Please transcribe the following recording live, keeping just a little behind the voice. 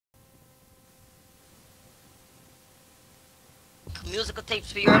Musical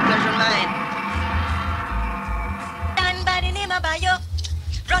tapes for your pleasure and mine. Done by the name of Bayo.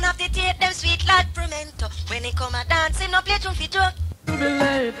 Run off the tape, them sweet like fermento. When they come a dance, him no play tune for joke.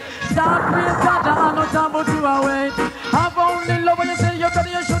 Start praise God, I know time but you are wait. Have only love when you say you're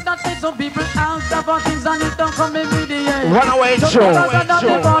ready, you should not take some people answer for things and it don't come in with the end. Run away, Joe.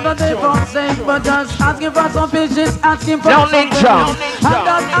 But just asking for some patience, asking for now some Ninja.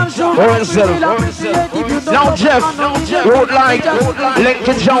 I'm sure you will appreciate if you don't. Now Jeff, road like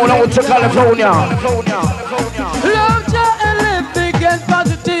Lincoln Joe out to California. Love your Olympic and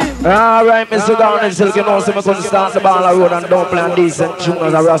positive. Alright, Mr. Garnet, so you can also couldn't start the ball on the road and don't play a decent tune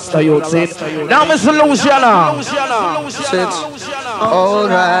as a Rasta youth see. Now Mr. Luciana.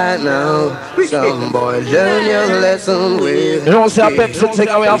 Alright now, some boy learn your lesson with. You don't see a Pepsi take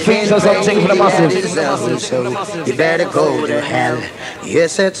away a things or something for the masses. So you better go to hell.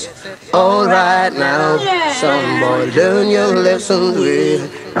 Yes, it's alright now, some boy learn your lesson with.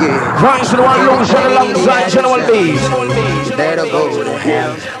 Yeah. Thanks to the one Luciana alongside General B. You better go to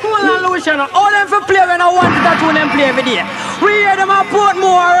hell. All them for play when I wanted that tune them play every day. We hear them at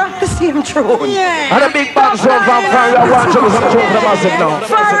Portmore. The same tune. Yeah. And a big band song from Florida. Watch out for some tune for the massive now.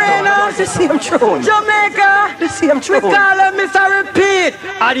 Foreigners, the same tune. Jamaica, the same tune. We call them Mr. Repeat.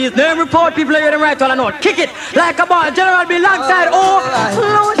 And these name report people hear them right on the note. Kick it like a ball. General be alongside. Oh,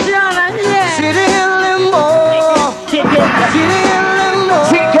 Luciana, yeah. City in limbo. Kick it. City in limbo.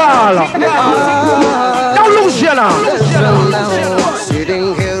 Tinkal. Now Luciana.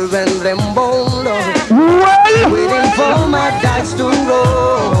 Sitting here and limbo. Well, waiting for my dice to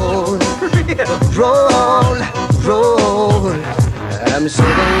roll. Roll, roll. I'm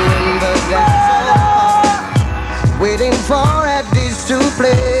sitting in the glass, waiting for ADDIES to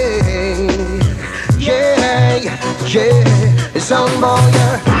play. Yeah, yeah. Some boy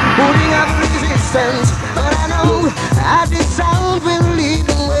you're putting up resistance, but I know ADDIES sound will lead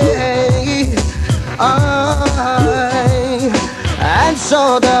the way. And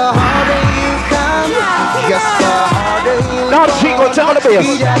so the harder you come, yes, the harder you now Chico, tell the bass.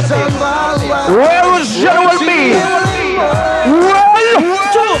 Where was General B? Well,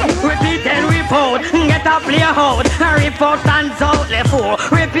 repeat and report. Get up, play out. Report and out, left four.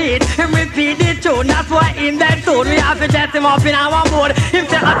 Repeat and repeat the tune. That's why in that tune we have to set him up in our mode. Him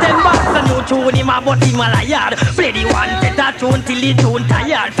say a 10 bucks a new tune. Him a but him a liar. Play the one better tune till the tune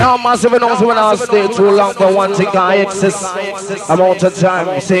tired. now massive announcement when I stay too long for one thing I excess amount of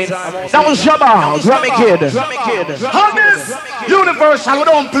time. See, that was Shabba, Grammy Kid. ADDIES Universal, we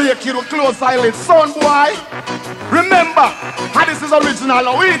don't play a kid with close eyelids, son boy. Remember, ADDIES is original,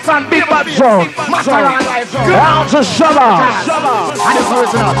 now we and big body. Master and life. Down to Shabba. ADDIES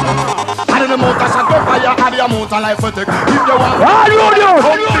original. And the motor shot go fire, and the amount of life we take. If you want,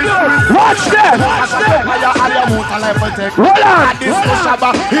 Watch that. fire, and the amount of life we take. Hold on. ADDIES to Shabba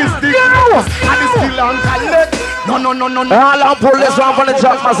is the greatest. ADDIES still on collect. No. I'll pull this one from the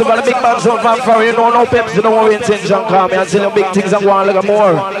Jack Massive and the big band sound from Florida. You know, no Pepsi, no more intention. Come here and see the big things and go on like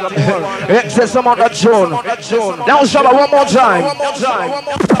more. Excess amount of tune. Now Shabba one more time.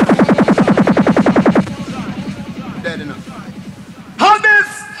 Dead enough. ADDIES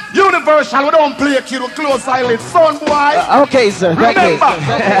Universal, we don't play a kid with close eyelids, son boy. Okay, sir. Thank you. Remember,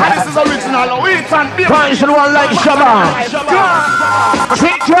 ADDIES is original, now we and big body. Punch the one like Shabba.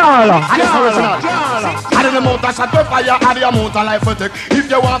 Tinkal. ADDIES original. And the motor shot go fire, and the amount of life we take. If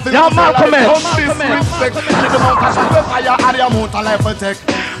you want to Now Malcolm X. disrespect, and the motor shot go fire, and the amount of life we take.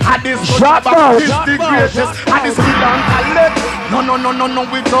 ADDIES to Shut Shabba up. is the greatest. ADDIES kill and collect. No,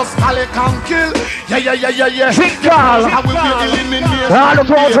 we just collect and kill. Yeah. Tinkal. And we will eliminate. Now the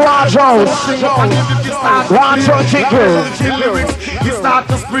crowd watch out. Watch out, Tinkal. He start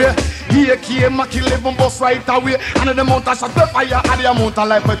to spray. He came and kill even bus right away. And the amount of shot the fire and the amount of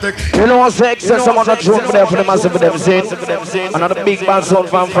life we take. You know what's the excess amount of tune for them for the massive for them see? Another big band sound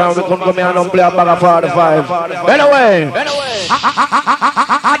from we couldn't come here and play a bag of 45. Anyway.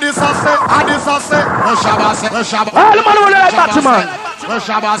 ADDIES say, Shabba. All the man will like Batman.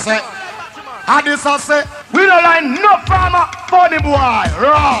 Shabba say, ADDIES say, we don't like no farmer, funny boy,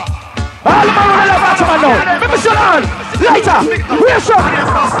 raw. All the man will like Batman now. Maybe shut on. Later. Where's up?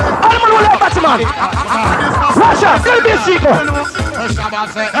 All the man will like Batman. Watch out. Let me see go. Shabba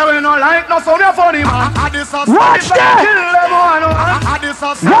say, hey, we don't like no sound of funny man. Watch that.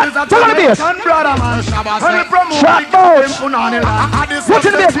 Tell me this. Shot boats. What's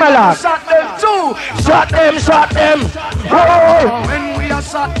in this, my lad? Shot them too. Shot them. Oh. When we are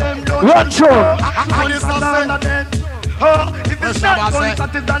shot them down. Run through. Oh, if it's not going to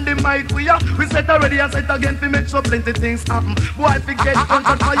it on the mic, we set already and set again to make sure plenty things happen. Boy, forget guns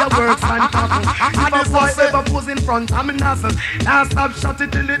and fireworks and tackle. If a boy ever pose in front of me nothing, now stop shot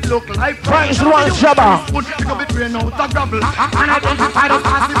it till it look like French one Shabba. Pick up it rain out a gravel. And identify the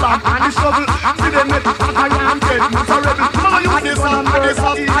past the bag and the shovel. See them make it I am dead, miserable. Mama, you this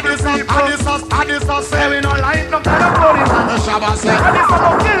up, say we no like no kind of body man. The Shabba say, and this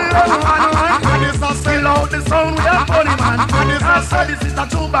up kill everyone. And this up still out the sound we are funny man. And this up say this is a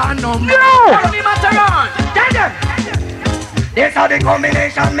true band number. Tell me matter on. Tell them. This how the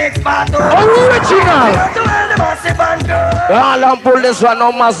combination makes battle. Original. I'll pull this one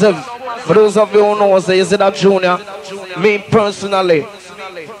on massive. For those of you who know, say you see that Junior. Me personally.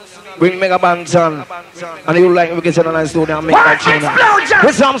 Bring Mega Banton. And you like we get in a studio and make that Junior.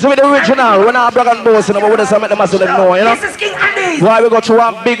 This comes with the original. We're not black and boss, but we're just make the massive know, you know. This is King ADDIES. Why we go through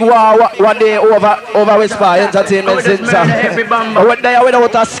one big war one day over Whisper Entertainment Center. We're there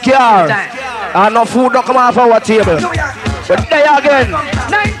without a scare. And no food don't come off our table. But there again.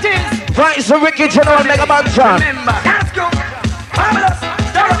 90s. Vice Ricky General Mega Banton. That's good. Fabulous.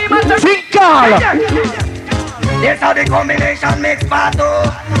 Think all. This how the combination makes battle.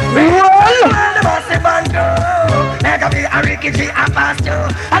 Well. The bossy banjo. Mega be a Ricky G and Pastor.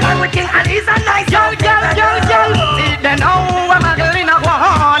 Along with King ADDIES and nice. Yo. See them now I'm a girl in a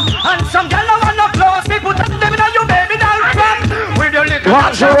one. And some girl I want no clothes. Me put them in a you baby doll front. With your little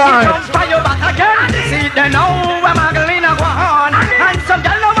watch your eye. Fire back again. See them now I'm a girl in a one. And some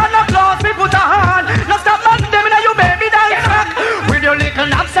girl I want no clothes. Me put a hand. No stop man them in a you baby doll front. With your little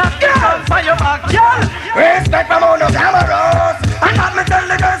knapsack. Fire back, girl. Respect from all the cameras. And not me tell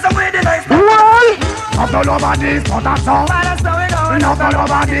the girls I'm with the nice. Well. Not all over this, but a song. Not all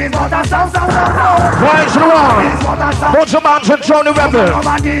over this, but a song. Vice one. Put your man to Johnny Rebel.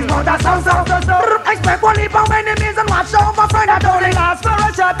 Expect one leap of enemies and watch out for friend that only last for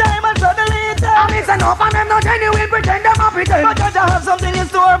a short time and suddenly it's I'm missing up and them not genuine, pretend them are pretend. But just to have something in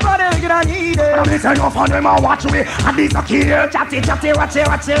store for them, you're gonna need it. I'm missing up on them and watch me, and these are kids. Chatty, watch it,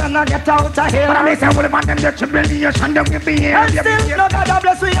 and I get out of here. But I'm missing with them, them tribulation, them give me here. And still, no God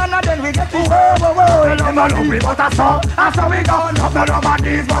bless we, and then we get to whoa. Them a love me, but that's how we go. Not all over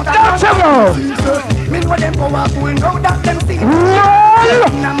this, but that's how me know them powerful, know that them see.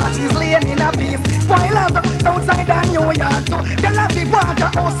 Now much is laying in a piece. While I'm outside of New York, tell us the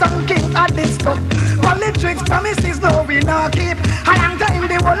water house and King ADDIES stuff. Politics promises no we not keep. A long time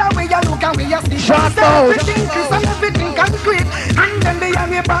the whole of we a look and we a see. Shut out. Everything is and everything concrete. And then they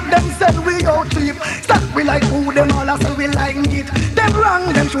are back them sell we out cheap. Stop we like food, them all sell we like meat. Them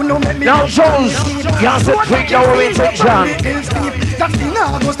wrong, them should know make me. Now Jones, can't say trick your intention. That thing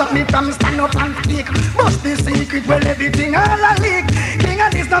all go stop me from stand up and speak. Bust the secret, well everything all a leak. King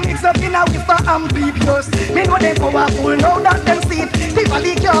ADDIES now mix up in a whisper and beep. Plus, me know them powerful, know that them see it. People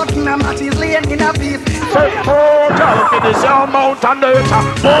leak out in a match is laying in a piece. It is your mountain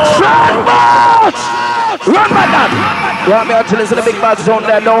Run by that! You want me to listen to the big bad sound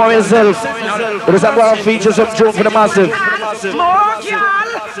there, don't worry yourself. Because I'm going to feature some tune for the massive. More girl!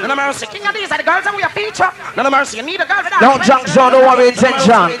 None of mercy, King ADDIES are the girls and we are feature. None of mercy, you need a girl for that. Don't junk zone, don't worry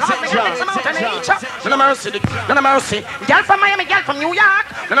intention. None of mercy. Girl from Miami, girl from New York.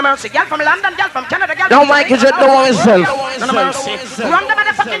 None of mercy, girl from London, girl from Canada, girl don't from mind it, don't worry yourself. None of mercy. Run the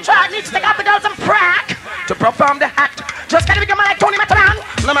motherfucking track, need to take out the girls and prac to perform the act. Just gotta become like Tony Matalan.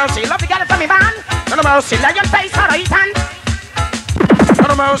 None of mercy, love the girl from me man. None of mercy, lion face or Ethan.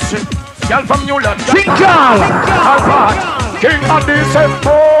 None of mercy, girl from New York. Think King ADDIES said,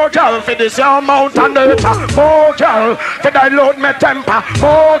 more girl, for this your mountain nature. More girl, for dilute me temper.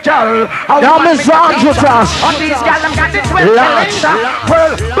 More girl, now Miss Andrew Trash. On these girls, I'm got it well.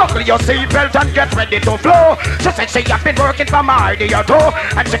 Well, buckle your seatbelt and get ready to flow. She said she have been working for my dear toe.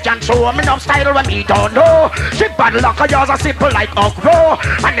 And she can show me no style when me don't know. She bad luck, yours are simple like okra.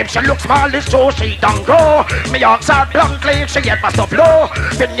 And if she looks small, it's so she don't go. Me ox are bluntly, she ever so flow.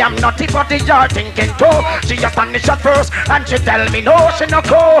 Then I'm naughty, but you're thinking too. She astonished at first, and she tell me no, she no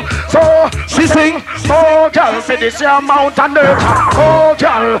go. So she sing, oh girl, for this your mountain nature. Oh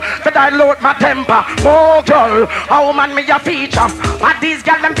girl, for dilute my temper. Oh girl, how man me a feature. But these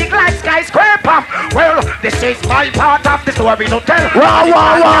girls them big like skyscraper. Well, this is my part of the story to tell. Wow.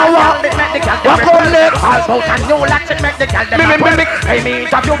 What call it? All about a new lot to make the girl them mimic. Hey, me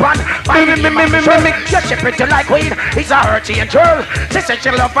if you want. Mimic. You ship it like weed. It's a hurt angel. She said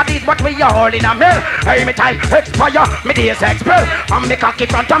she love for these, but we are all in a mill. Hey, me time expire, me days expel. And me cocky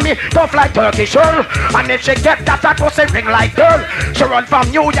front of me, tough like turkey shell. And if she get that pussy ring like girl, she run from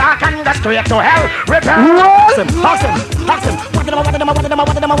New York and go straight to hell. Repel. Awesome.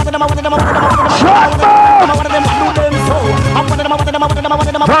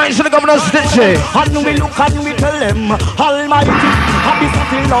 Praise to the governor Stitchy. And we look and we tell them, Almighty, happy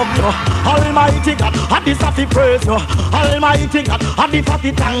to love you. Almighty God, happy to praise you. Almighty God, happy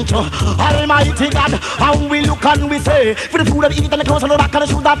to thank you. Almighty God, and we look and we say, for the food that we eat and the clothes and the back and the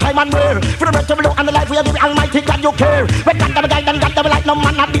shoes that time and wear, for the rest of the look and the life we are giving, Almighty God, you care. When God the guide and God the light, no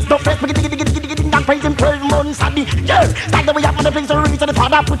man not this, no face, we get and praise him 12 months and the years. Like the way up on the things to reach and the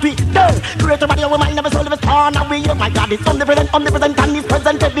Father put we there. Creator body of mind, never soul of his pawn, and we, oh my God, it's omnipresent, and he's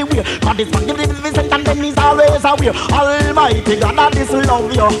present everywhere. God is magnificent, and then he's always aware. Almighty God, I just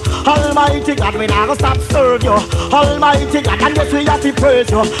love you. Almighty God, we never stop serve you. Almighty God, and yes, we have to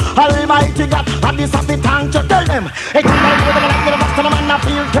praise you. Almighty God, and this have to thank you. Tell them, it's the man that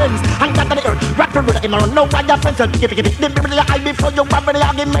feel tense, and God to the earth, rock the rhythm, and no one your friends, give it, I before you, but the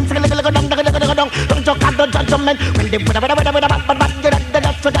arguments, don't you cut the judgment, when they put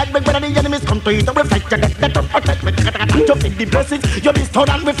so that when the enemies come to eat the reflection, that to protect me, to feed the blessings, you be stored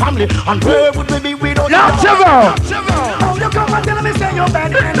on with family, and where would we be without you? Oh, you come and tell me say you're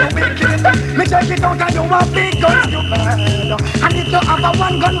bad and you're wicked. Me check it out and you want big guns, you bad. And if you have a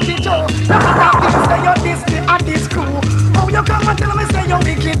one gun to show, no matter if you say you're this me and this crew. Oh, you come and tell me say you're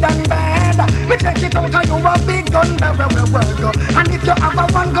wicked and bad. Me check it out and you want big gun, and if you have a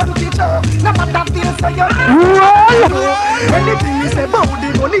one gun to show, no matter if you say you're anything you say about the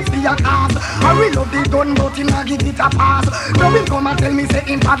gun is the cause. I will love the gun but him not give it a pass. Now him come and tell me say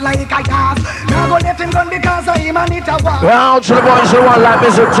him bad like I cast. Now go let him gun because I him and it a war. Well, to the boys who want like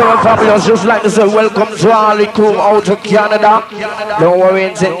Mr. Joe family, I just like to say welcome to all the crew out of Canada. Don't worry,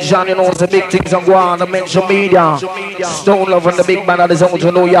 in St. John, you know the big things are going on, the mention media. Stone Love and the big band of the sound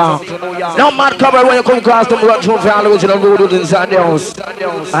to New York. Now mad cover when you come across them run through for all the original road inside the house.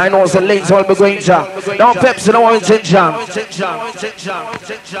 I know the links will be going to. Now Pepsi, don't worry, in St. John.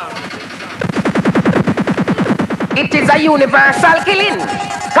 It is a universal killing.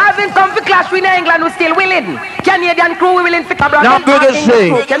 Calvin come for clash with England, we still willing. Canadian crew, we willing to come back.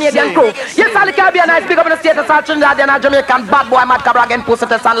 Canadian crew. Yes, all the Caribbean I speak up in the state of South Trinidad and Jamaican bad boy Mad Cabra again, Pussy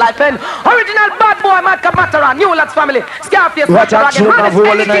Test and Life Pen. Original bad boy Mad Cabra, New Lots family, Scarface, Mad Cabra again.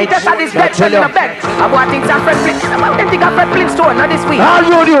 Anything test at this bed, in a bed. I want things are Fred Flintstone. I think I'm Fred Flintstone, not this week. All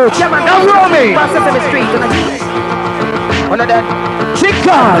you do, now roll me. Sesame Street. One of them.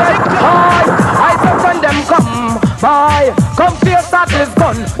 Chickens. I said when them come, boy, come feel that is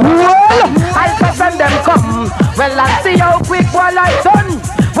gun. Well, I said when them come, well I see how quick while I done.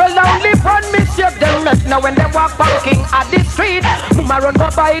 Well only fun mischief them make. Now when they walk parking at the street, I run go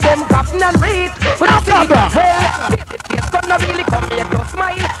by them captain and read. But it's gonna really come here to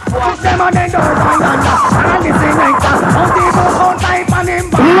smile. Watch them on the door and listen like that. On the boat on type and him.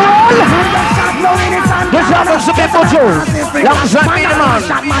 This happens to people too. Alongside me the man.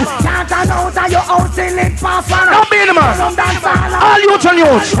 Don't be the man. All youth and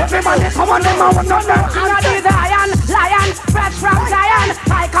youth. Everybody come on them out. Lion, fresh from Zion.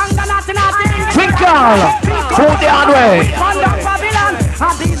 I can't go nothing. Twinkle. Through the hard way.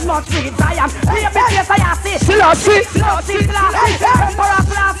 And these must be Zion. Selassie. Emperor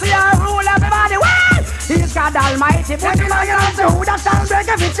Selassie, rule everybody. He's God Almighty. Put him on your hands, who that sound break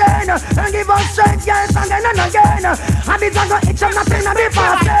every chain. And give us strength, yes, again and again. And it's not going to itch them, nothing to be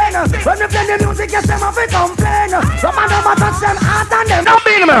fasting. When we play the music, yes, them have to complain. Some of them touch them heart and them. Don't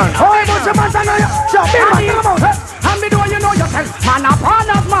be the man. Oh, it was a man, I know you. Jump in, man, come on. And me do you know yourself. Man, a part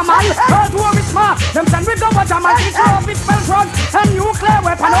of my man. Earth war is smart. Them send we go watch a man. It's all big spell front. And nuclear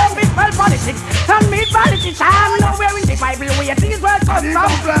weapon, all big spell politics. And meat politics. I'm nowhere in the Bible where these words come from.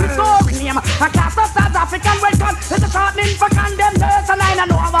 It's all in him. A class of South African welcome. There's a shortening for condemners. And I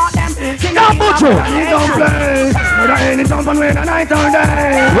know about them. Don't put you. Don't play. Any don't win a night or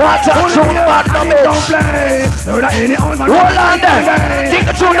day. Watch out, shoot back the bitch. Don't play. Roll on there. Take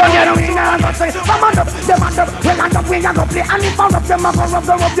the tune down here. We are gonna play and if I rub them up, rub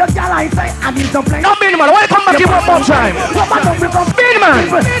your girl, I say, and he's don't play. Don't be the man. Why come back here one more time? Be the man.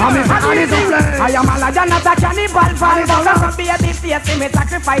 I am a lad and a cannibal. For the sound of baby face, me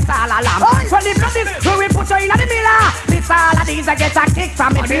sacrifice all a lamb. When the blood is, we put you in the miller. This all of these I get a kick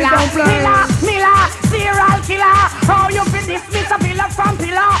from me pillar. Miller, serial killer. How you fit this, Mr. Pillar from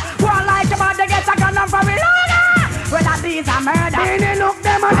pillar? One like your mother get a gun from me. Well, that these are murder. They look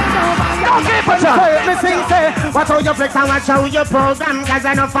them and they don't keep it up. Me sing say, watch how you flex and watch how you program. Cause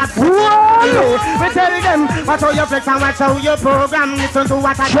I know fat. We tell them, watch how you flex and watch how you program. Listen to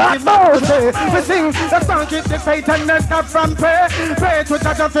what I give say. We sing, the song keep the faith and the stuff from pray. Pray to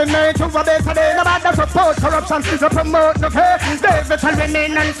judge of the made to a better day. No matter support corruption, no promote no pay. David shall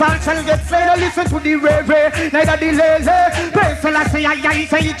remain and Saul shall get slain. Listen to the rave, neither the lazy. Pray till I say I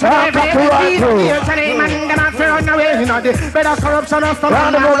say to the rave. These years and man, them fi run away. You know the better corruption of some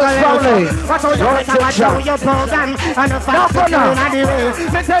Round the world is family. Watch how you flex and watch how you program. And the fact that you're not the way.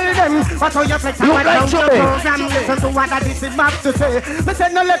 Me tell them, watch how you flex and watch how you program. Listen to what I this is back to say. Me say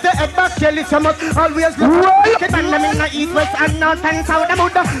no let the head back kill it so much. Always look at it and them in the east, west and north and south. Them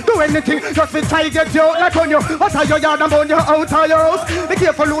would do anything just to try get you like on you. What's how you yard and bone you out of your house. Be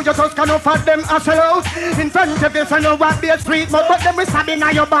careful who you just can offer them as a house. In front of you so no what be a street but them we stab in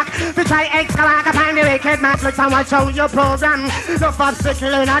your back. We try extra like a find the wicked man flex and watch how you program. No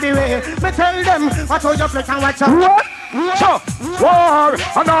obstacle in the way. Me tell them watch how you flex and watch how. What? So, war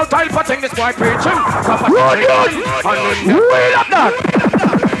and all type of thing this boy preaching. Wait up that.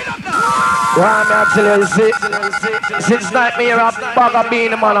 Well, I'm actually see, since night me here a bag of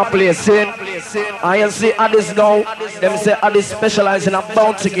bean man a play sin. And you see ADDIES now, them say ADDIES specialize in a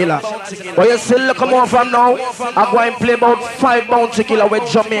bounty killer. But you see look more from now, I go and play about 5 bounty killer with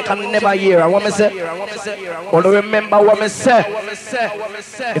Jamaica never hear. What me say? But remember what me say.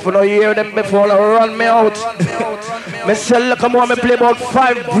 If you don't hear them before, run me out. Me say look more me play about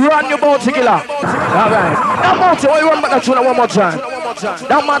 5 brand new bounty killer. Alright. That bounty, why you run back that tune one more time?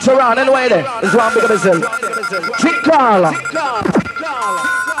 That match around anyway there. This one big of myself. King Carla.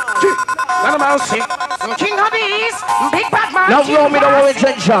 King Hobbies, Big Bad Man. Now blow me the whole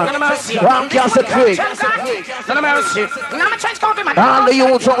intention. Ram Castle Creek. And the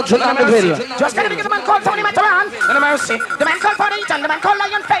youth out to Namibill. Just gonna be the man called Tony Mataran. The man called Father Eaton, the man called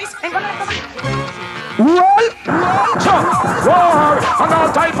Lion Face. Well, so, war and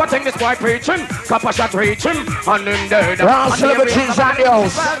all type of thing this boy preaching. Copper shot reaching and in there. round celebrities at the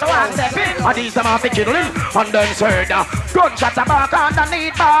house. And these them have to kill him and then said gunshots are back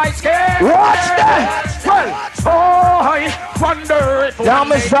underneath my skin. What's that? Well, oh, I wonder if Now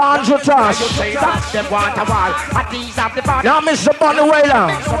Mr. Andrew Tosh. them want a war. And these have the body. Now Mr. Bonnie Whaler.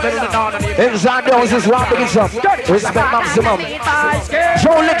 Inside the house is round the up. Respect maximum.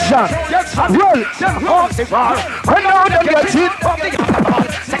 Joe Lickshot. Roll. And now them get it.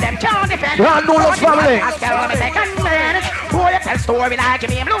 Round Nuno's family. Boy, you tell story like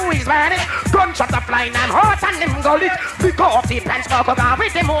me, Louis Vanish. Gunshots are flying and hot and them go lit. Because the plans for go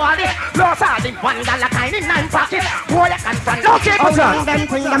with them all it. Lost all in $1 kind in 9 pockets. Boy, you confront. Okay, but Long them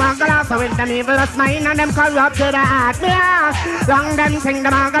think them are glass, so with them evil mind and them corrupted at me. Long them think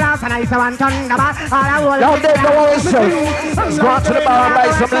them are glass, and I say one ton the bar. All I will. now they know what it's saying. Go out to the bar and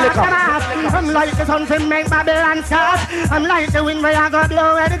buy some liquor. I'm like the sun to make Babylon start. I'm like the wind where I go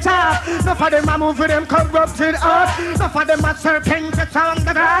blow at the top. No for them I move with them corrupted art. No for them a serpent that's on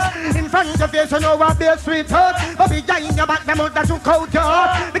the grass. In front of you so know what be a sweet thought. But behind your back them would that you coat your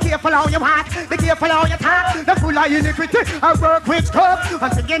heart. Be careful how you walk, be careful how you talk. The full of iniquity, I work with scope.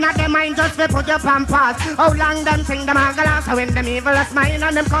 Once again at them mind just to put your pampas. How long them sing them all glass. So when them evil is mine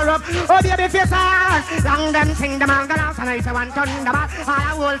and them corrupt. Oh baby face on. Long them sing them all glass. And I say one ton the bar. All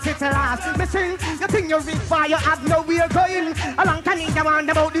I will sit last. Me sing, you think you reach fire, you have nowhere going. A long time you want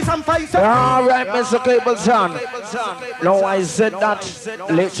about this and fight. Alright, Mr. Cableton. No, I said that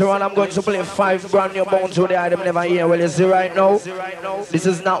later on I'm going to play 5 brand new bones with the item never hear. Well, you see right now, this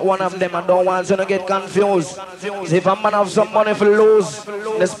is not one of them. I don't want you to get confused. If a man have some money for lose,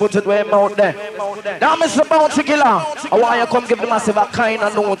 let's put it way out there. Now, Mr. Bounty Killer, I want you to come give the massive a kind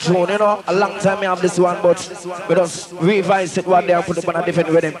of no tune, you know. A long time I have this one, but we just revise it one day and put it on a different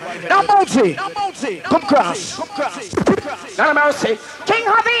rhythm. Now, Bounty, come cross. None of mercy. King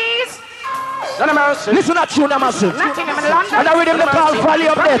Hobbies. None of mercy. Listen to that tune, massive. Nottingham and London. And I read him the call Valley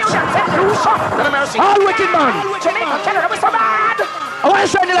of Death. None of mercy. All wicked man. Jamaica, Canada, we so bad. I want to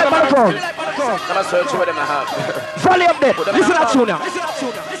shine the light on the phone. I'm a search with them in the house. Valley of Death. Listen to that tune now.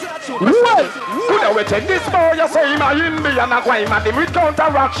 Well, could I take this boy? You say my Indian and why man with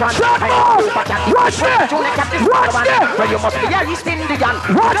counteraction. shut up! Watch there! Watch there! Well, you must be a East Indian.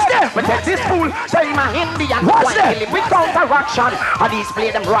 Watch there! But take this fool, say my Indian. Watch there! With counteraction. And these play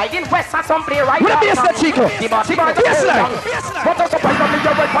them right in West and some play right Will it be a set, Chico? Yes, sir. What a surprise of me,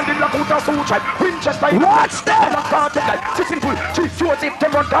 you're right on the Lakuta Sucha. Winchester. Watch there! Simple. Chief Joseph,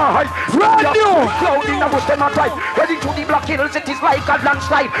 Temon High. Run you! Cloud in the bush, them are tight. Heading to the Black Hills, it is like a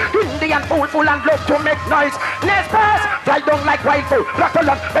landslide. Indian fool, full and love to make noise. Next pass, fly down like rifle. Black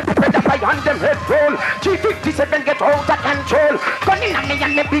along, let the better fly on them head roll. G57 get out of control. Gunning on me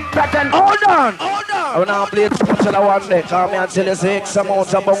and me big brother. Hold on! I will now play it until I want it. Come here and tell us X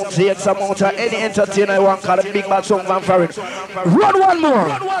amount of bounty, X amount of any entertainer I want. Call it Big Bad Song Van Farren. Run one more!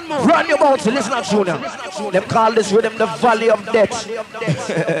 Run your bounty, listen to tune now. Them call this rhythm the Valley of Death.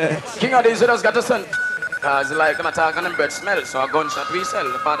 King of these just got to send. It's like them attack on them bird smell, so a gunshot we sell,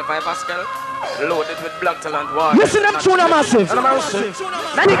 the 45 Pascal. Loaded with black talent water. Listen them tune massive. No mercy.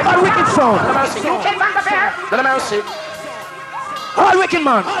 Big bad wicked sound. No mercy. No mercy. All wicked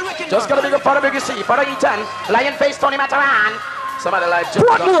man. Just gotta be good for the big C, for the E10. Lion face, Tony Mataran. Somebody like just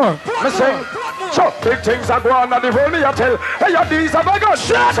What more? Me sing. So big things are going on the whole me I tell. Hey, your these are my guns.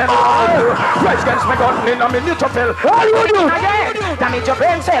 Shut up. Rise against me gun in a minute to fill. All you do. Damage your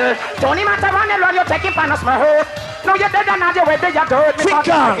brain cell. Tony Mataran, run you take it on us, my hurt. No, you're dead and not your way, you're dirt. Me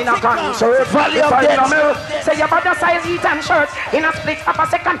Ficker. in a concert. Valley of death. Say about the size E10 shirt. In a split of a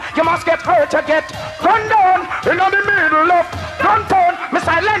second, you must get hurt to get gun down. In the middle of gun tone. Me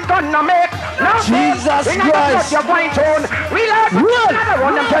silent gun no make. No Jesus in Christ. You're going tone. Reload. Another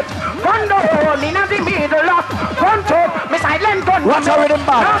one them get. Gun down. In the middle of gun tone. Me silent gun. What's our rhythm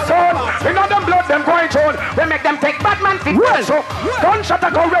back? No son. In them blood them going tone. We make them take Batman fit. So gunshot a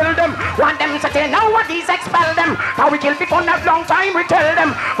go well them. Want them to say now what these expel them. How we kill people that long time we tell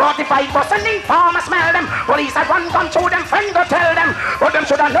them. 45 percent informer smell them. Police a run gun through them friend go tell them. But them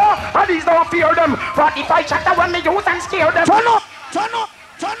shoulda know. And these don't fear them. 45 shatter when me use and scare them. Turn up. Turn up.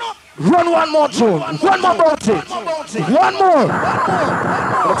 Turn up. Run one more tune. One more bounty. One more.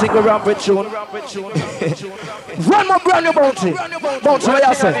 I think we're ramp with tune. One more brand new bounty. Bounty, what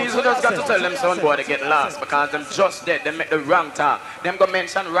you say? These just got to tell them son boy they get lost because them just dead. They make the wrong talk. Them go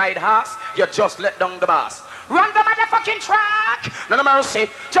mention ride horse. You just let down the boss. Run the motherfucking track. No mercy.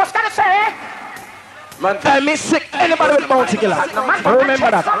 Just gotta say. Man, I miss sick anybody with bounty killer. Remember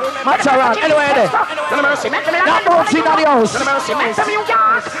that. Mataran, anyway there. no mercy. That bounty in the house. No mercy.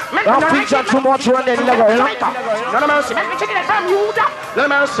 Don't feature too much run then you go, you know? No mercy. No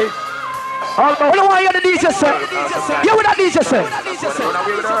mercy. You know why you're the DJ say? You with that DJ say?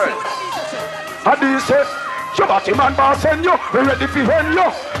 A DJ. You got him and boss and you. We ready for when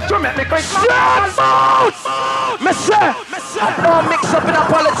you. To make me quick. Shut out! Me say, I don't mix up in the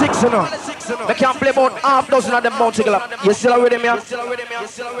politics, you know. I can't play about half dozen of them bounty killer. You still already me? Already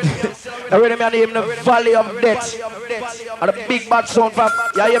me name the Valley of Death. And the big bad sound from,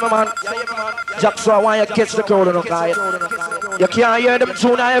 you hear me man? Jackson, I want you to catch the crowd, you know, guy. You can't hear them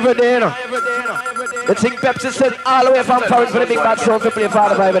tune every day, you know. The thing Pepsi said all the way from Paris for the big bad sound to play for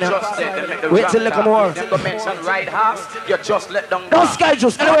the vibe, you know. Wait till look more. Right half, you just let down. Don't sky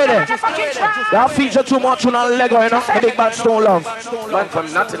juice, anyway there. You have featured too much on the Lego, you know. The big bad stone love. Man from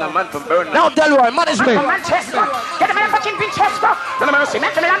Nottingham, man from Burnley. Now Delroy, management. From Manchester, get a man fucking Winchester. No mercy,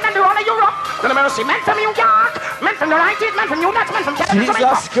 man from London, to all of Europe. No mercy, man from New York. Man from the United, man from New York, man from Canada.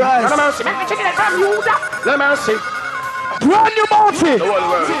 Jesus Christ. No mercy, man from Chicken from Utah. No mercy. Brand new bounty. The whole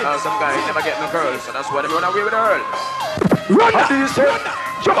world, some guy never get no girls, so that's why they run away with the girl. Run that.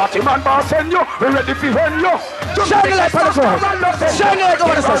 You got him and boss and you, we ready for when you. Shine the light on the phone. Shine the light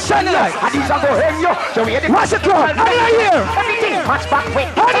over the sun. Shine the light. And these are go hang you. So we Watch the crowd. How did I hear? Everything much back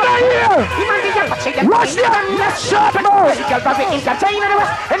with. How did I hear? Watch the shot mode.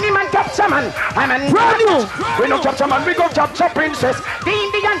 Any man capture man. I'm an Brand new. We no capture man, we go capture princess. The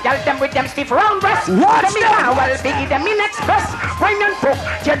Indian girl them with them stiff round breasts. Watch them. Well, biggie them in express. Wine and poke,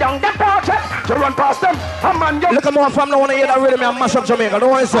 you down the portrait. You run past them. A man you. Look at more from now on hear that rhythm and mash up Jamaica. Don't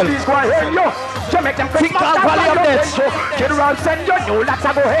want to sell. These go hang you. You make them Think Christmas. Valley of Death. Kid around send you. No, that's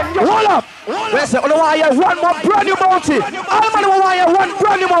a go hang you. Hold up. Listen, I want to hear one more brand new bounty. All man want to hear one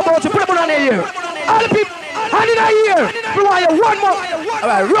brand new more bounty. Put them on here. All the people. How did I hear? We want to hear one more. All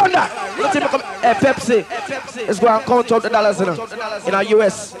right, run that. Let's see if we come. Pepsi. Let's go and count out the dollars in our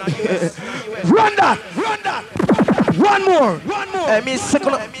US. Run that. Run that. One more. One more. Me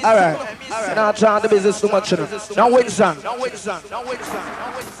second. All right. Now trying the business too much. Now Winston.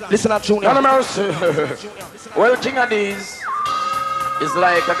 Listen up, Junior. No mercy. Well, King of these is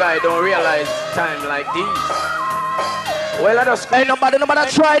like a guy don't realize time like these. Well, I just ain't nobody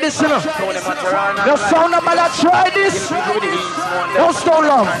try this, you know. No sound nobody try this. No stone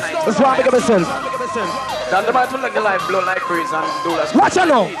long. That's why I make myself. Then the man will like the life blow like crazy and do that. Watch out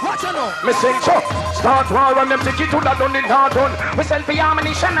now. Me sing Chuck. Start war on them ticket to that done in hard done. We sell for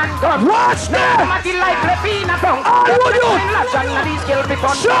ammunition and gun. Watch that. Somebody like Levina down. All would you?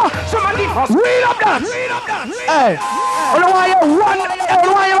 Sure. Somebody must read up that. Hey. I don't want you one. I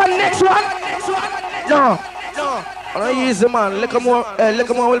don't want you one next one. No. I don't use the man. Look more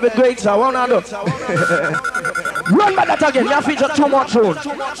will be great. So I want to do. Run back that again. You feature too much road.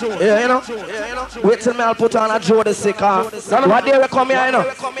 Yeah, you know. Wait till me I'll put on a Joe the sick. What day we come here, you know.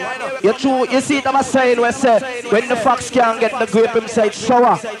 You see it I'm saying we say when the fox can't get the grape himself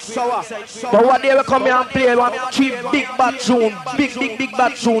sour. But what day we come here and play one three big bad tune. Big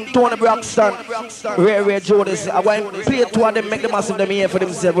bad tune. Tony Braxton. Rare Joe the sick. I want to play two of them, make the massive them here for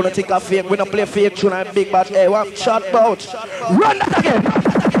themselves. We don't take a fake. We don't play fake tune and big bad. Hey, what shot about? Run that again.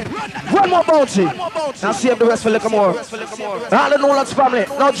 One more bounty. Now save the rest for a little more. All the Nolans family.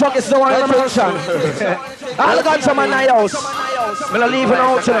 No junkies, no one attention. All the guns are in my house. I'm gonna leave it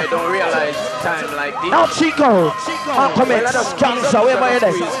out today. I don't realize time like this. Now Chico. I'll come in. Cancer, where are you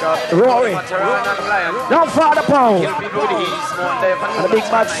there? Rory. Now Father Paul. And the big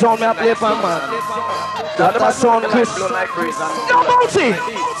bad son, me I play for man. That son Chris. No bounty.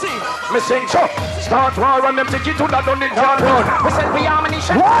 Me sing so. Start war and them take it to that on the ground. We send the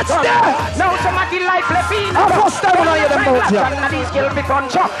ammunition. What's that? Now somebody like Levine. I first time I hear them bounty. And these kill me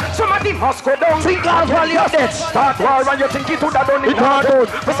puncher. Somebody must go down. Think I'll value of death. Start war and you think it to that on the ground.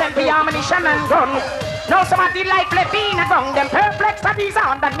 We send the ammunition and gun. Now somebody like Levine and gun. Them perplex that these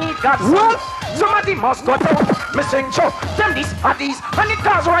underneath God's son. Somebody must go down. Me sing so. Them these are these. And it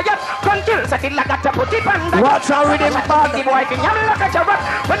cause riot. Gun kills at it like a tapu tip and watch out with them bad. The boy can yell like a jarrot.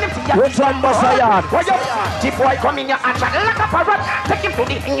 When them see ya. Which one must I yard? Deep boy come in your and shot like a parrot. Take him to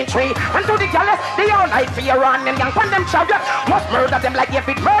the hanging tree and to the gallows. They all night fear on them young on them chariot. Must murder them like if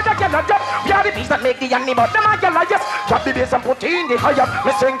it murder yellow jet. We are the beast that make the animal them a yellow yes. Drop the base and put in the high up.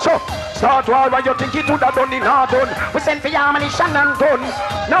 Me sing so. Start war and you think it to that done in our done. We send for ammunition and gun.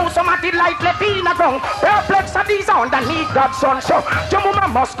 Now somebody like Levine a ground. Perplex of these underneath God's son. So Jamuma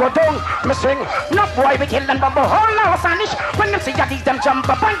must go down. Me sing. No boy we kill and bumble whole house vanish. When them see ya these them jump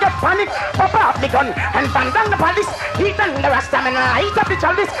up and get panic. Pop up the gun and bang down the police. Heat and the rest of them and light up the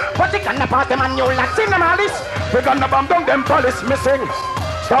chalice. But they can't pass them and you lads in the malice. We gonna bomb down them police missing.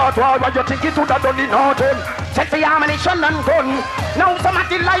 Start war when you think it to that done in autumn. Set the ammunition and gun. Now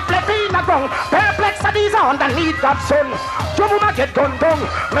somebody like Levine a ground. Perplex of these underneath God's son. Jumuma get gun down.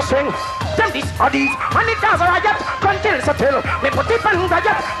 Missing. Them these are these. And it does riot. Gun kills a till. Me put it on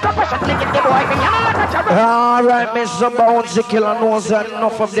riot. Couple shot lick it the boy. Can you like a jarrot? Alright, Mr. Bouncy Killer knows that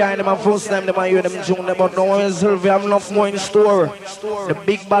enough of the enemy. First time they might hear them tune them, but now we have enough more in store. The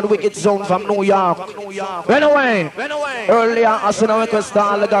big bad wicked zone from New York. Anyway, earlier I said I request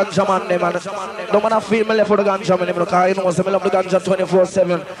all the ganja man them and don't wanna feel me left for the ganja man because you know I love the ganja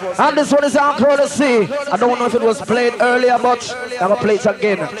 24/7. And this one is our courtesy. I don't know if it was played earlier, but I'm gonna play it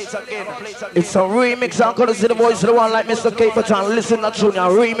again. It's a remix. I'm courtesy the voice of the one like Mr. Caperton. Listen to Junior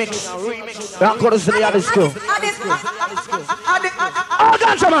remix. I'm courtesy the other school. Oh,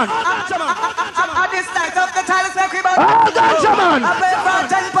 ganja man! Oh, ganja man!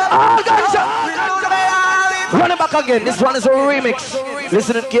 Oh, ganja! Run it back again. This one is a remix.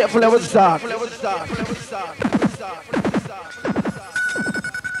 Listen carefully. We'll start.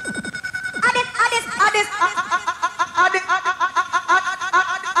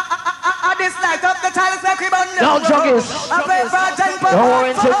 Now, juggies. No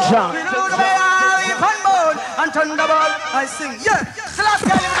intention. And thunderbolt, I sing. Yeah. So last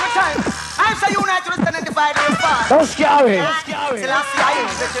guy in the time. I'm so united to stand in the fight. Don't scary.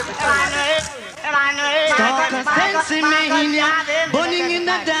 Burning in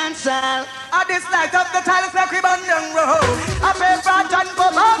the dance hall. I dislike up the titles like we burn young road. I pay for John for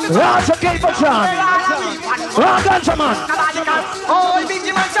Bobby. That's okay for John. Ganja man. Oh,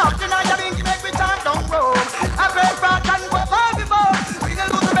 Bingy man shop. You know, you make me turn down road. I pay for John for Bobby. We can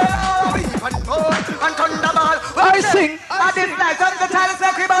lose the bell. And thunderball. I sing. I dislike up the titles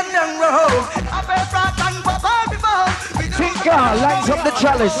like we burn young road. I pay for John for Bobby. Tinker lines up the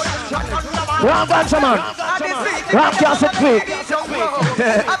chalice. Ganja man. Ram cassette quick.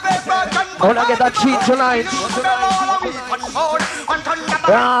 I wanna get that cheat tonight.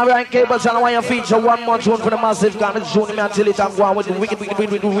 Alright, Cables, and I want you to feature one more tune for the massive kind of tune. Until it I'm going with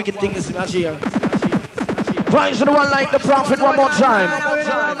the wicked things in here. Praise to the one like the prophet one more time.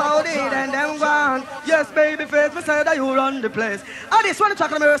 Yes, baby face, me say that you run the place. I just want to talk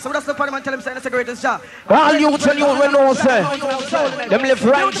to me, so that's the parliament tell him saying it's the greatest job. All youth and youth we know, say, them live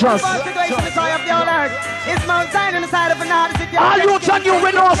righteous. It's Mount Zion in the side of another city. All youth and youth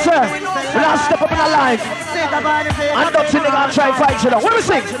we know, say, when I step up in our life, and don't think they're going to try and fight you down. What do we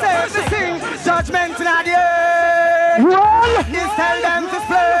sing? Judgment in the air. Roll! Just tell them to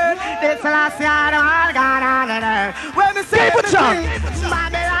split. This last year, all gone on the air. When we say the thing,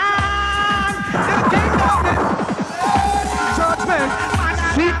 Babylon, the kingdom, judgment,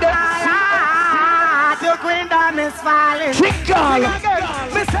 your kingdom is falling. Chicken!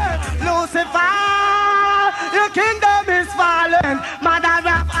 Mr. Lucifer, your kingdom is falling. Mother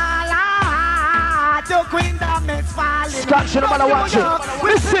of Allah, your kingdom is falling. Scratch no matter what you.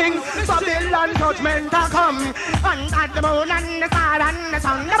 We sing Babylon judgment a come. Under the moon and the star and the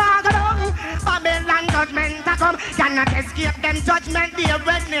sun, the bag Babylon judgment a come. Cannot escape them judgment day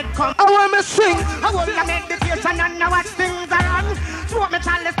when it come. I want me sing. I want to meditation and I watch things around. Smoke me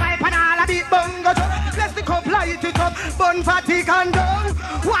chalice pipe and all a beat bungo. Bless the cup, light it up, bun fatigue and down.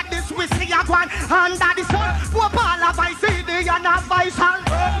 What this whiskey a one under the sun. Poor Paul of I see the and a vice and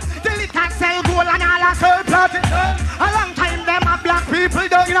till it can sell gold and all a sell platinum. A long time them a black people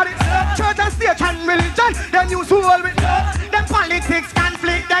down in the church and state and religion. Them use who all with them politics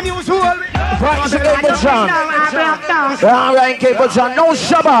conflict. Them use who all with. Alright, Cable John, no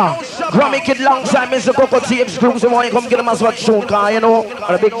Shabba. Grammy Kid long time, Mr. Coco T exclusive. When you come get them as what tune, cause you know,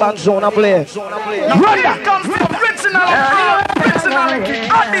 a big band zone I play. Run that! Comes from original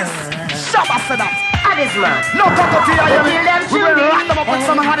ADDIES. Shabba said that. ADDIES man. No Coco T, I am. We will line them up with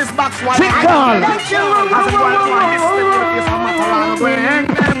some ADDIES box one. Tick on.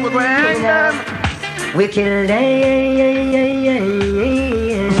 We kill them.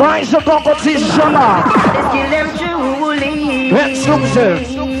 Find the Coco T Shabba. Let's kill them truly. Exclusive.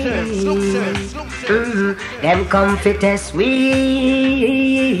 Them come fit test we.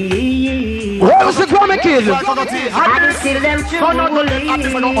 Where's the Grammy Kid? I just kill them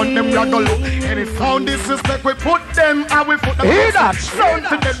Any sound disrespect we put them and we put them. Hear that? Sound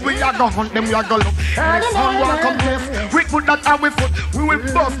to them we are gonna hunt them, we are gonna look. Any sound will come test, we put that and we foot. We will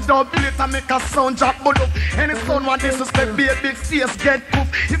bust double it and make a sound drop but up. Any sound want disrespect be a big face get proof.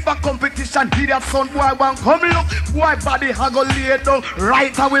 If a competition hear that sound boy want come look. Boy body ha go lay down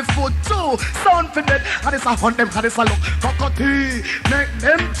right and we foot too. Sound for that and it's a hunt them and it's a look. Cockatee make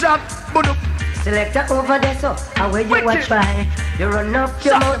them drop but up. Selector over there, so how will you watch by? You run up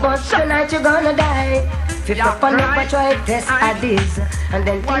your mouth, but tonight you're gonna die. If you up and never try test ADDIES, and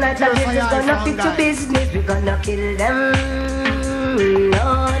then tonight like this is gonna fit to business. We're gonna kill them.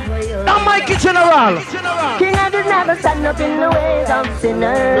 Lord, for you. Now Mikey General. King ADDIES never stand up in the ways of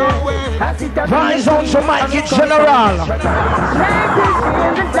sinners. Rise on to Mikey General.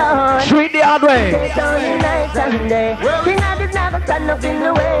 Treat the hard way. King ADDIES never stand up in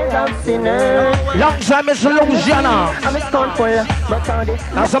the ways of sinners. Long time is Louisiana. I'm a scornful, but all this.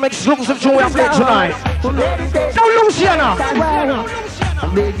 That's some exclusive tune we have played tonight. No Louisiana. I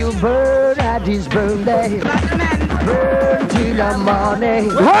beg you burn ADDIES, burn them. Burn till the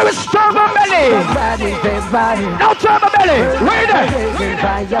morning. Where is Turbo Belly? Now Turbo Belly. Where there?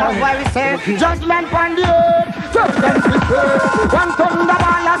 Judgment on the earth, judgment is earth. One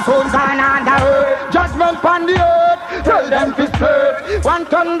thunderball and souls on the earth. Judgment on the earth, tell them to serve. One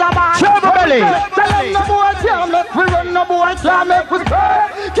thunderball. Turbo Belly. Tell them no boy can't make we run, no boy can't make we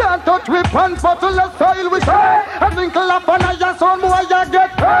serve. Can't touch we pants, but till the soil we serve. A twinkle up on a your son, boy you get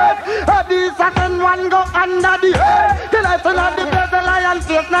hurt. ADDIES second one go under the earth. Till I turn out the best, the lion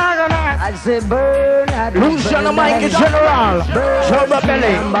face now gonna. I say burn ADDIES. Louisiana Mikey General. Turbo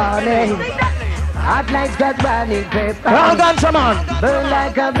Belly. Hot lights got burning paper. Round ganja man. Burn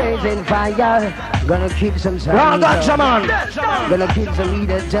like a blazing fire. Gonna keep some sound. Round ganja man. Gonna keep some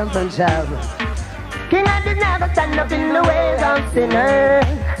leaders jump and shout. King ADDIES never stand up in the ways of sinners.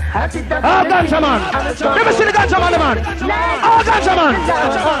 Oh, ganja man. Let me see the ganja man, man. Oh, ganja man.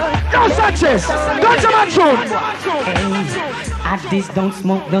 No Sanchez. Ganja man tune. ADDIES don't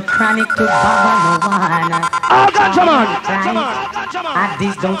smoke the chronic to bother no one. Oh, ganja man.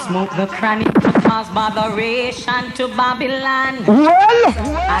 ADDIES don't smoke the chronic to cause botheration to Babylon. Well,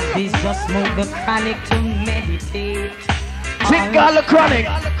 ADDIES just smoke the chronic to meditate. take all the chronic.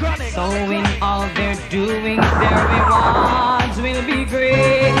 So in all they're doing, their rewards will be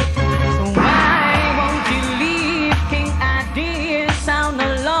great. So why won't you leave King ADDIES sound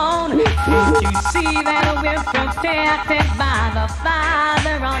alone? Can't you see that we're protected by the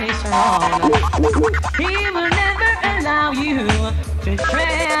Father on his throne? He will never allow you to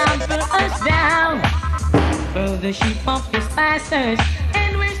trample us down. For the sheep of his pastors,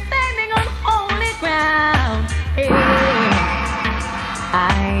 and we're standing on holy ground. Hey.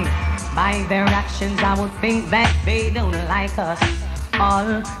 By their actions I would think that they don't like us.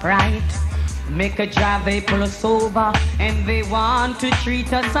 Alright, make a drive, they pull us over, and they want to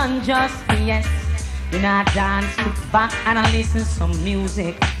treat us unjust. Yes, in I dance, sit back and I listen some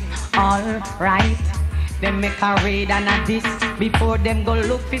music. Alright, they make a raid and a diss before them go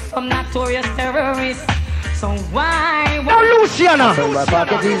look for some notorious terrorists. So why? No Louisiana. So my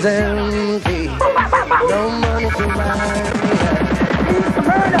pocket is empty. No money to buy.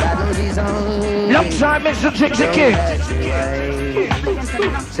 Long time Mr. Trixie King.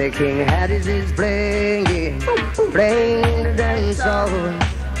 Say King ADDIES is playing the dance song.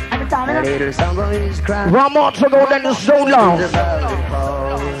 A little song is crying. One more to go, then it's so long.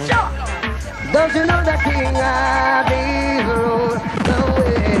 Don't you know that King ADDIES rule the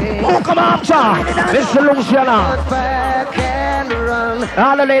way? Oh, come on, Tom. Mr. Louisiana.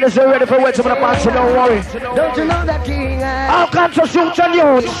 All the ladies are ready for wait for the pants, so don't worry. Don't you know that King All kinds of suits and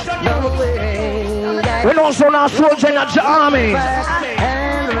youths. We know so now soldiers in the army.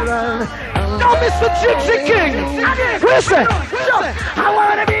 Mr. Gypsy King. Listen. I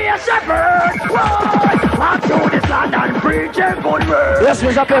wanna be a shepherd. Walk through this land and preach a good word. Yes,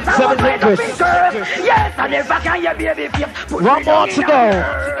 Mr. Pep, 17 Chris. Yes, and if I can, you baby, one more to go.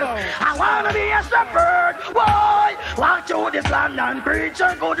 I wanna be a shepherd. Why? Walk through this land and preach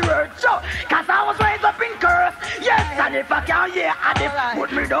a good word. So, cause I was raised up in curse. Yes, and if I can, yeah, and if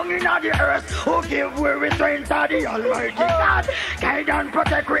put me down in the earth, who give we restraint to the Almighty God. Guide and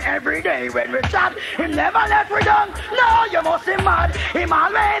protect we every day when we chat. He never let we down. No, you must be mad. Him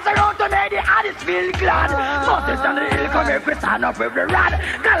always around to make the hardest feel glad. Moses and the hill come if we stand up with the rod.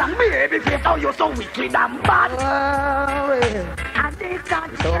 Call on baby face how you so wicked and bad. And this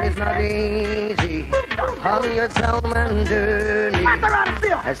time so it's not easy on your time and journey.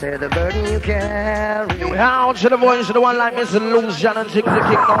 I say the burden you carry. How to the voice of the one like Mr. Lucian and Chick the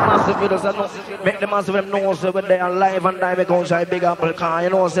King, no massive videos that make the massive them know so when they are live and die because I big apple car, you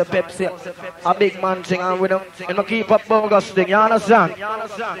know, say Pepsi, a big man thing and with them, you know, keep up bogus thing, you understand?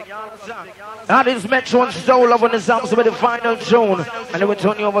 And this Metro and Soul of when the songs with the final tune, and they will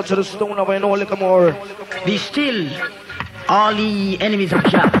turn you over to the stone over and all little more. Be still, all ye enemies of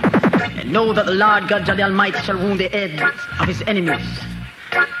Jah, and know that the Lord God Jah the Almighty shall wound the head of his enemies.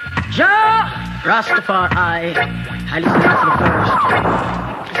 Jah, Rastafari, I listen to the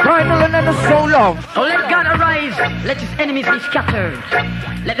first. Final and the soul of. Oh, let God arise, let his enemies be scattered.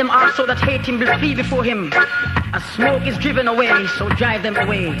 Let them also that hate him flee before him. As smoke is driven away, so drive them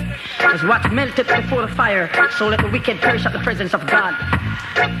away. As wax melted before the fire, so let the wicked perish at the presence of God.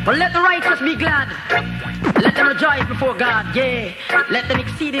 But let the righteous be glad. Let them rejoice before God, yea, let them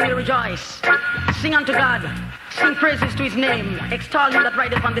exceedingly rejoice. Sing unto God, sing praises to his name, extol him that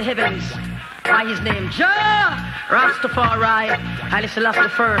rideth on the heavens. By his name, Jah, Rastafari, Haile Selassie the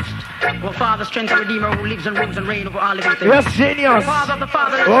First, our Father, strength and Redeemer, who lives and rules and reigns over all living things. Yes, genius. The Father of the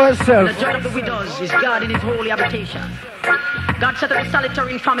fatherless, awesome. The judge of the widows, is God in his holy habitation. God set up the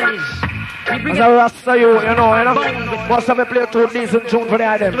solitary in families. He as a Rasta you know. What's up, play two decent tune for the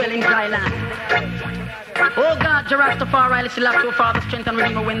item. Dwell in dry land. Oh God, Jah Rastafari, Haile Selassie, our Father, strength and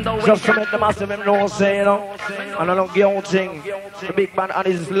Redeemer, when thou just to make the massive him know, say, you know. And I don't get out thing. The big man and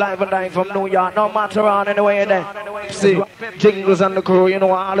his live and dying from New York. No matter on anyway there. See, Jingles and the crew, you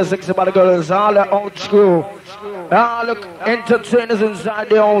know, all the sexy body girls, all the old crew. All the entertainers inside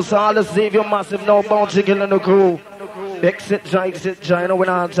the house, all the Savior massive, no bounty killing the crew. Exit, you know, we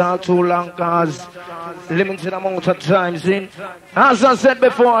don't talk too long, cause limited amount of time, see. As I said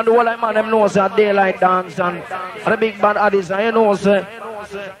before, the whole man them knows that daylight dance and the big bad ADDIES, you know, say,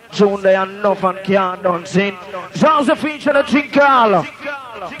 June they enough and can't done, see. Sounds the feature the thing call.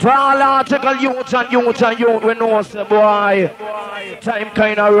 Tall article youth, we know, say, boy, time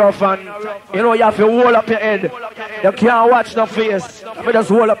kinda rough and, you know, you have to hold up your head. You can't watch no face. You just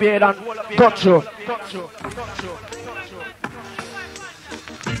hold up your head and cut through.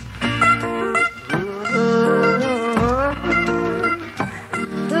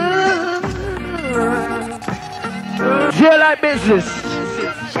 Jail like business.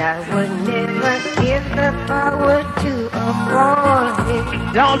 I would never give the power to a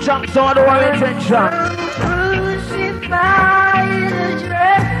boy. Don't jump to the war intention.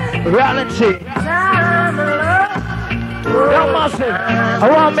 Reality. Yo, massive. I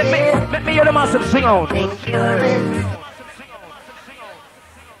want to make me hear the massive sing out.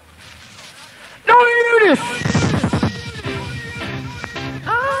 No, you do this.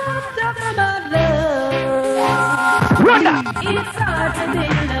 I'm talking about love. Run that. It's hard to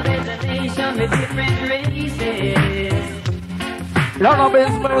build a better nation with different races. Lord of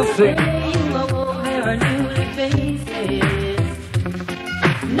His mercy. There are newly faces.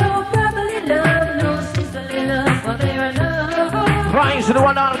 No brotherly love, no sisterly love, but there are love. Praise to the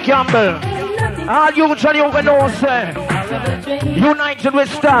one on Campbell. All you tell you can know, say. United we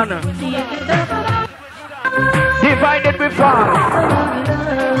stand. Divided we fall.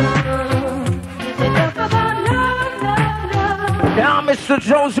 Now, Mr.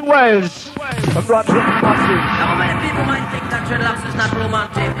 Joseph Wells. How many people might think that dreadlocks is not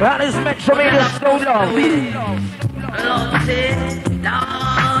romantic? That is meant to be the slow down. Lord, say,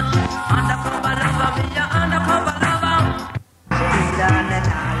 Lord, undercover lover, be your undercover lover. She's on the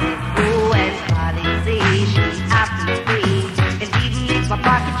US policy, she happy free. And even if my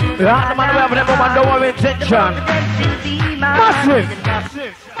pocket you Yeah, the man we have never man, don't worry, intention. Massive.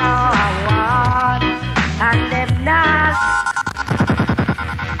 And them not.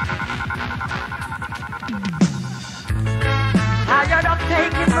 How you not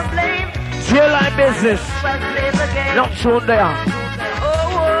taking the blame? Jail like business. Not true there.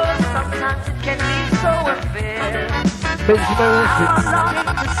 Oh, sometimes it can be so unfair. Business. I long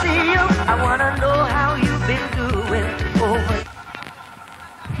to see you. I wanna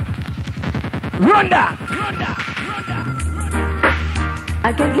Run that.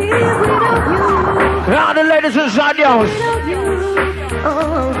 I can't live without you. Now the ladies inside the house.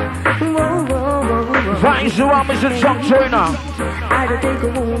 Finds you want me to talk to you now. I don't take a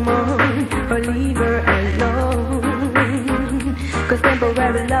woman or leave her alone. Cause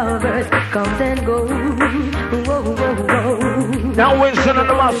temporary lovers comes and goes. Now Winston and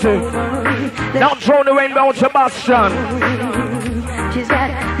the Massive. Now throw the rainbow to Boston. She's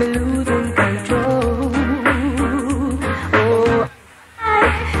got me losing control. Oh, I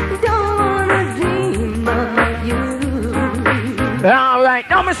don't wanna dream about you. Alright,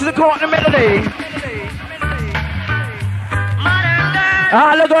 now Mr. Courtney Melody.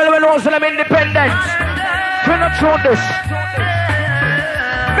 All the girls will also them independent. We're not through this.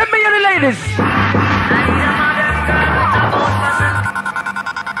 Let me hear the ladies.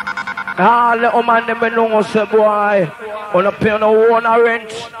 All the women them know say boy, on a pay no own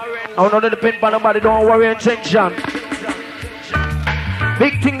rent. I don't depend on nobody, don't worry intention.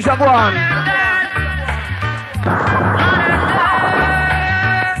 Big things are going.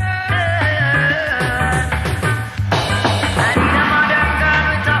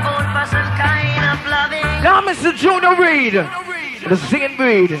 Now Mr. Junior Reed, the singing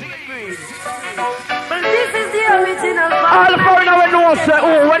breed. But this is the original. All the foreigner will know say,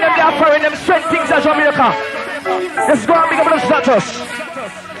 oh, when them are foreign, them send things at Jamaica. Let's go and make up the status.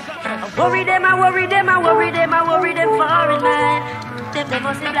 Worry them, I worry them, I worry them, I worry them foreign man. They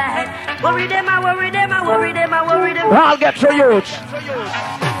must be blind. Worry them, I worry them, I worry them, I worry them. I'll get to you.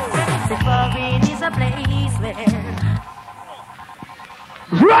 The foreign is a place where.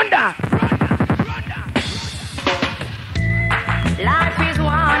 Run that. Life is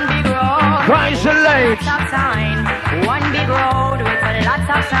one big road. Rise and late. One big road with lots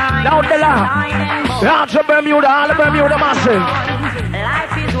of signs. Down the line. Down to Bermuda, all the Bermuda Massive.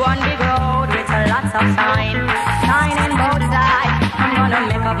 Life is one big road with lots of signs. Shining both sides. I'm gonna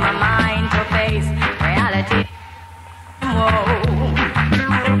make up my mind to face reality. Whoa.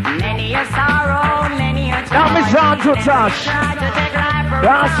 Many a sorrow, many a joy. Now Miss Andrew Tosh.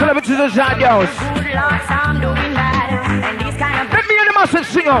 Now celebrities inside the house. Good Lord, I'm doing bad. And these kind of let me hear the Massive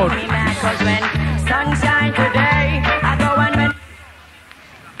sing out. Cause when sunshine today, I go and when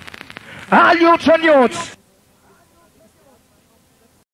all youths and youths.